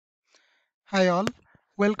Hi all,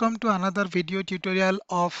 welcome to another video tutorial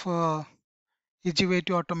of Easy Way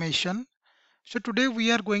to Automation. So today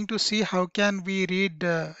we are going to see how can we read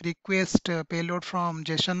request payload from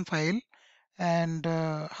JSON file and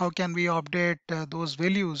how can we update those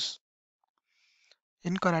values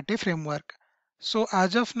in Karate framework. So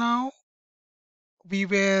as of now we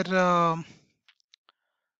were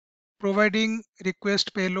providing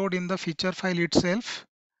request payload in the feature file itself,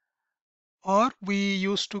 or we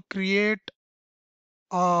used to create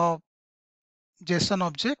a JSON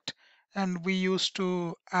object and we used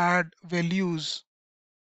to add values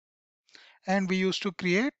and we used to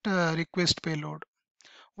create a request payload.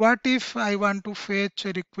 What if I want to fetch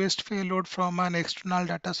a request payload from an external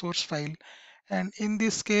data source file? And in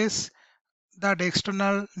this case, that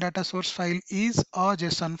external data source file is a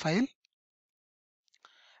JSON file.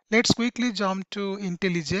 Let's quickly jump to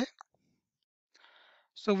IntelliJ.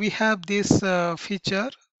 So we have this feature,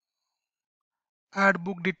 add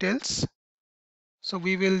book details. So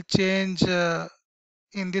we will change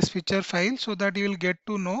in this feature file so that you will get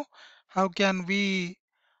to know how can we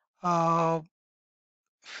uh,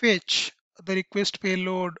 fetch the request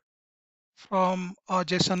payload from a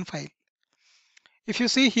JSON file. If you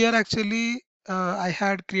see here, actually I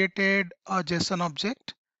had created a JSON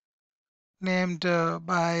object named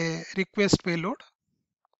by request payload,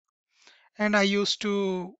 and I used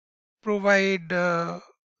to provide the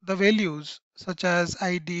values such as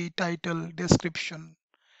ID, title, description,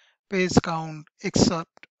 page count,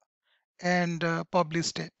 excerpt, and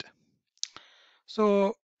publish date.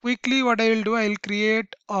 So quickly what I will do, I will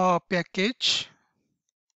create a package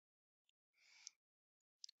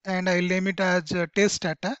and I will name it as test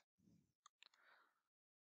data.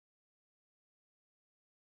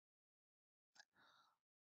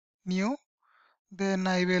 New, then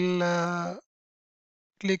I will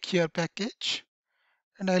click here package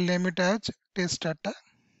and I'll name it as test data.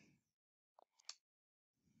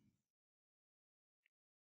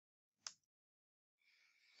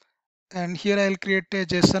 And here I'll create a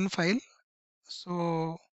JSON file.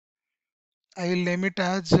 So I will name it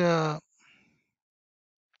as uh,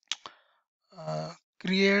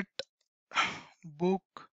 create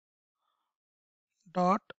book.json.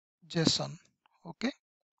 Okay.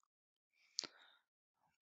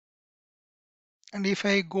 And if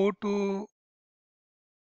I go to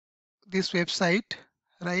this website,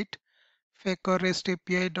 right,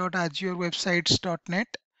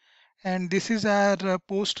 fakerrestapi.azurewebsites.net, and this is our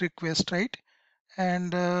post request, right?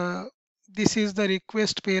 And this is the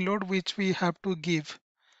request payload which we have to give.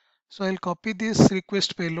 So I'll copy this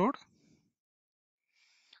request payload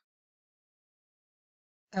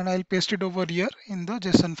and I'll paste it over here in the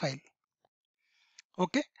JSON file.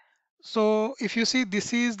 Okay. So if you see,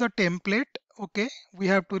 this is the template. Okay. We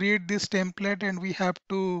have to read this template and we have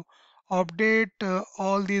to update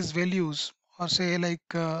all these values, or say like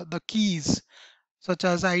the keys such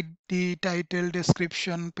as ID, title,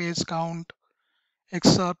 description, page count,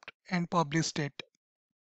 excerpt, and publish date.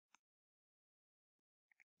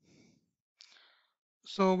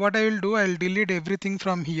 So what I will do, I'll delete everything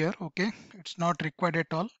from here. Okay. It's not required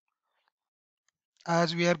at all,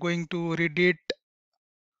 as we are going to read it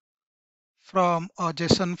from a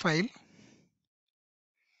JSON file.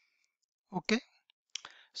 Okay.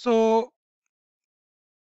 So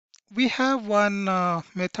we have one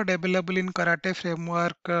method available in Karate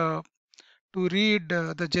framework to read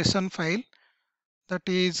the JSON file, that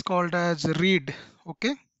is called as read.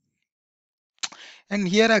 Okay. And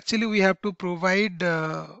here actually we have to provide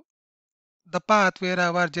the path where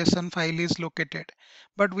our JSON file is located,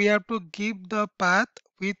 but we have to give the path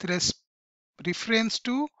with reference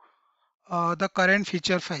to the current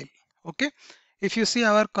feature file. Okay. If you see,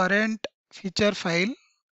 our current feature file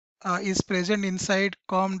is present inside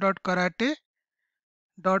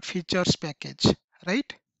com.karate.features package,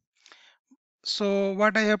 right? So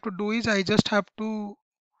what I have to do is I just have to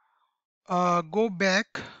go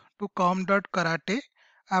back to com.karate.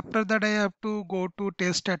 After that I have to go to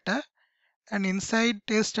test data, and inside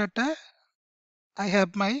test data I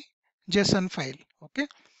have my JSON file. Okay.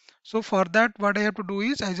 So for that what I have to do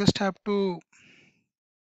is I just have to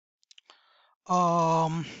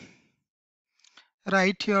um,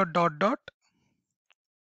 write here dot dot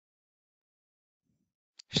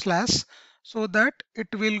slash, so that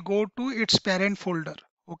it will go to its parent folder.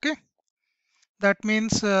 Okay. That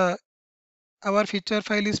means our feature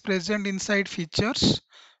file is present inside features,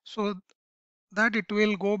 so that it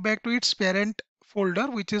will go back to its parent folder,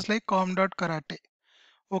 which is like com.karate.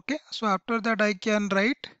 Okay. So after that I can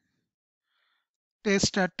write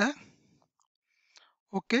test data.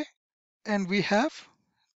 Okay. And we have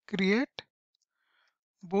create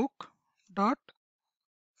book dot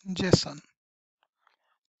JSON.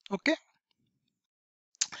 Okay,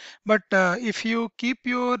 but if you keep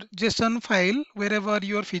your JSON file wherever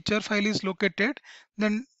your feature file is located,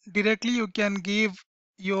 then directly you can give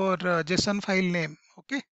your JSON file name.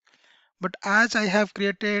 Okay, but as I have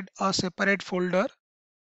created a separate folder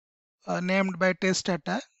named by test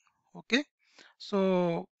data. Okay,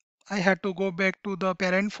 so I had to go back to the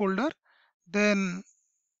parent folder, then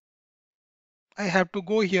I have to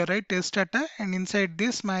go here, right, test data, and inside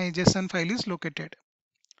this my JSON file is located.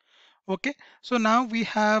 Okay, so now we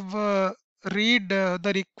have read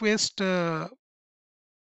the request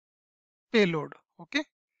payload. Okay,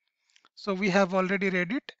 so we have already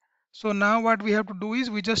read it. So now what we have to do is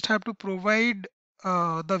we just have to provide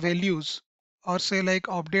the values, or say like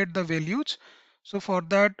update the values. So for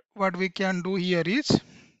that what we can do here is,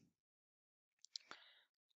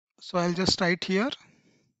 so I'll just write here.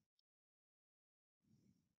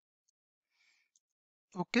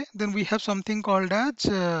 Okay, then we have something called as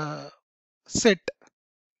set.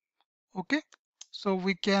 Okay, so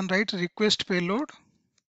we can write request payload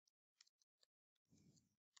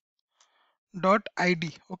dot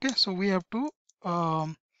id. Okay, so we have to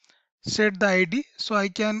um, set the id. So I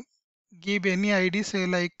can give any id, say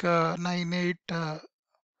like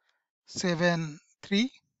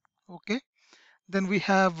 9873. Okay, then we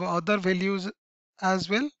have other values as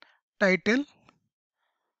well. Title,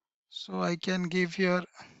 so I can give here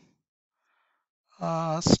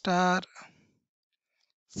star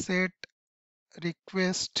set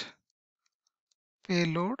request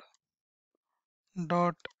payload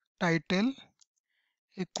dot title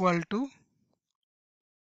equal to,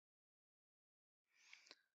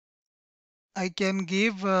 I can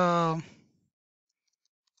give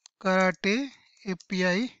karate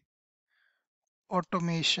API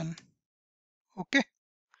automation. Okay,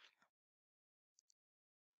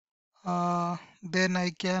 then I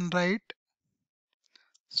can write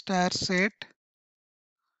star set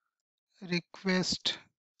request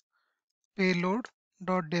payload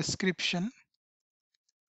dot description.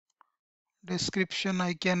 I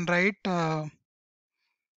can write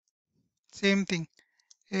same thing,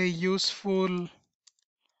 a useful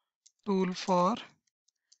tool for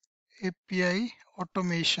API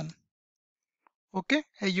automation. Okay,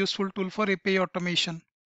 a useful tool for API automation.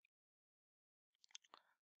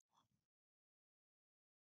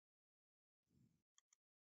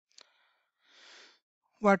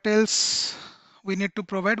 What else we need to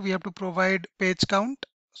provide? We have to provide page count.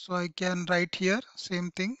 So I can write here same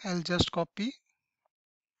thing. I'll just copy.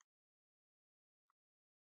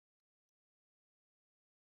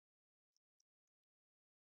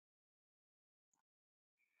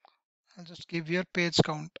 I'll just give here page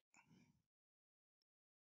count.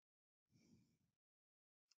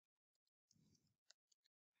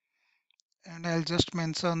 And I'll just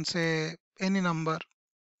mention, say, any number,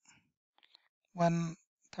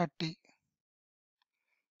 130.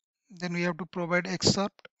 Then we have to provide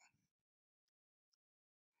excerpt.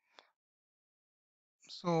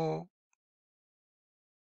 So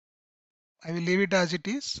I will leave it as it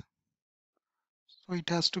is. So it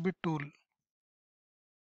has to be tool.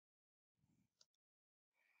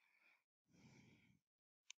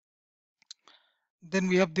 Then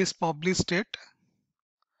we have this publish state,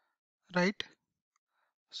 right?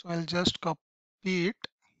 So I'll just copy it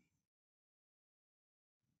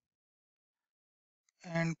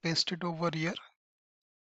and paste it over here.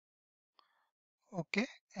 Okay,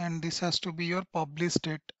 and this has to be your publish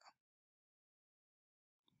state.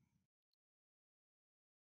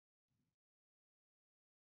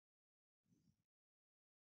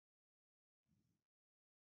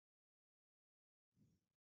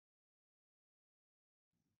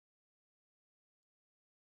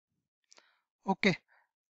 Okay,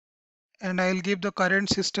 and I'll give the current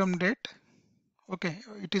system date. Okay,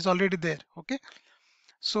 it is already there. Okay,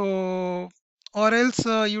 so or else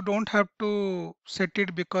you don't have to set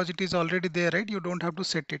it because it is already there, right? You don't have to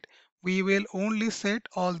set it. We will only set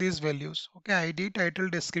all these values. Okay, ID, title,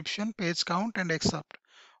 description, page count, and excerpt.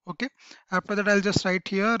 Okay, after that I'll just write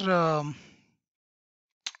here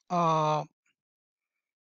uh,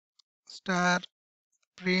 star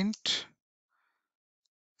print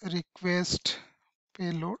request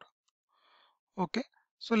payload. Okay,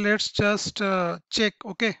 so let's just check,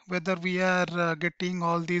 okay, whether we are getting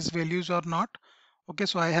all these values or not. Okay,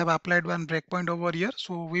 so I have applied one breakpoint over here,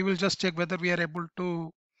 so we will just check whether we are able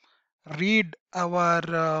to read our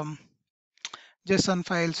JSON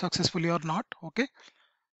file successfully or not. Okay,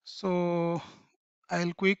 so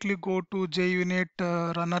I'll quickly go to JUnit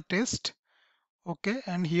runner test. Okay,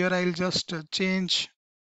 and here I'll just change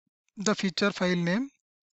the feature file name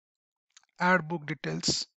add book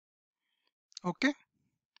details. Okay,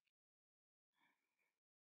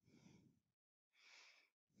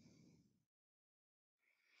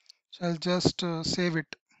 so I'll just save it.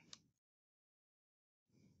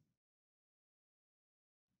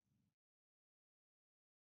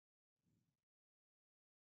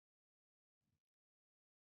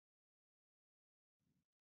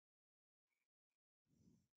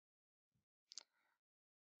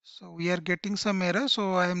 So we are getting some error,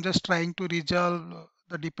 so I am just trying to resolve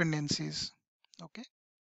the dependencies. Okay,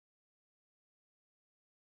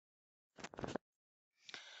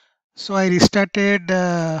 so I restarted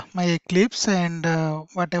my Eclipse, and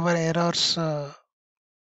whatever errors I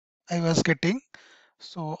was getting,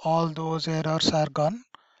 so all those errors are gone.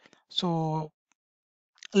 So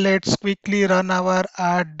let's quickly run our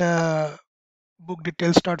add book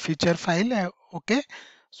details.feature file. Okay,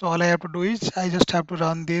 so all I have to do is I just have to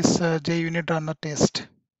run this JUnit runner test.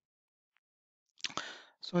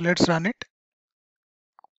 So let's run it.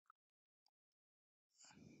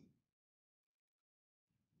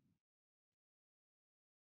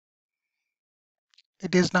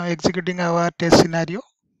 It is now executing our test scenario.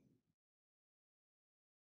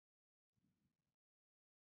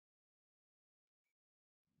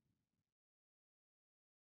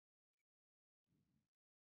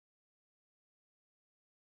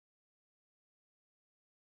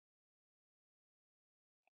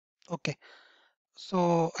 Okay,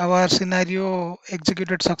 so our scenario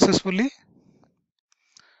executed successfully.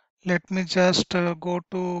 Let me just go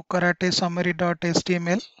to karate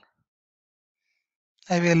summary.html.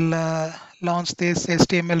 I will launch this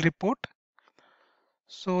HTML report.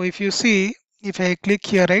 So if you see, if I click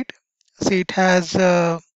here, right, see it has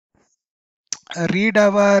read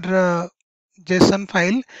our JSON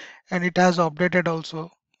file, and it has updated also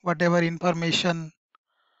whatever information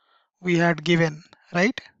we had given,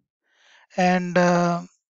 right? And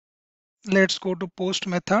let's go to post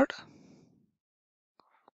method.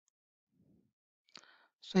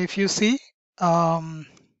 So if you see, so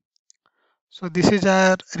this is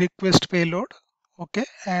our request payload, okay,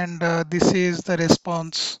 and this is the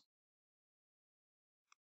response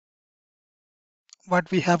what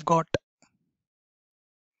we have got.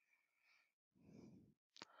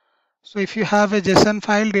 So if you have a JSON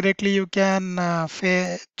file, directly you can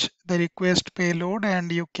fetch the request payload,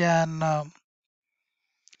 and you can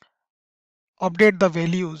update the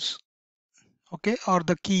values, okay, or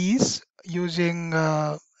the keys using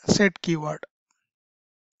set keyword.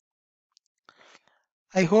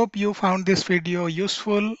 I hope you found this video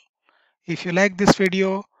useful. If you like this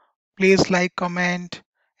video, please like, comment,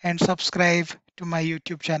 and subscribe to my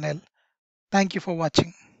YouTube channel. Thank you for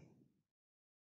watching.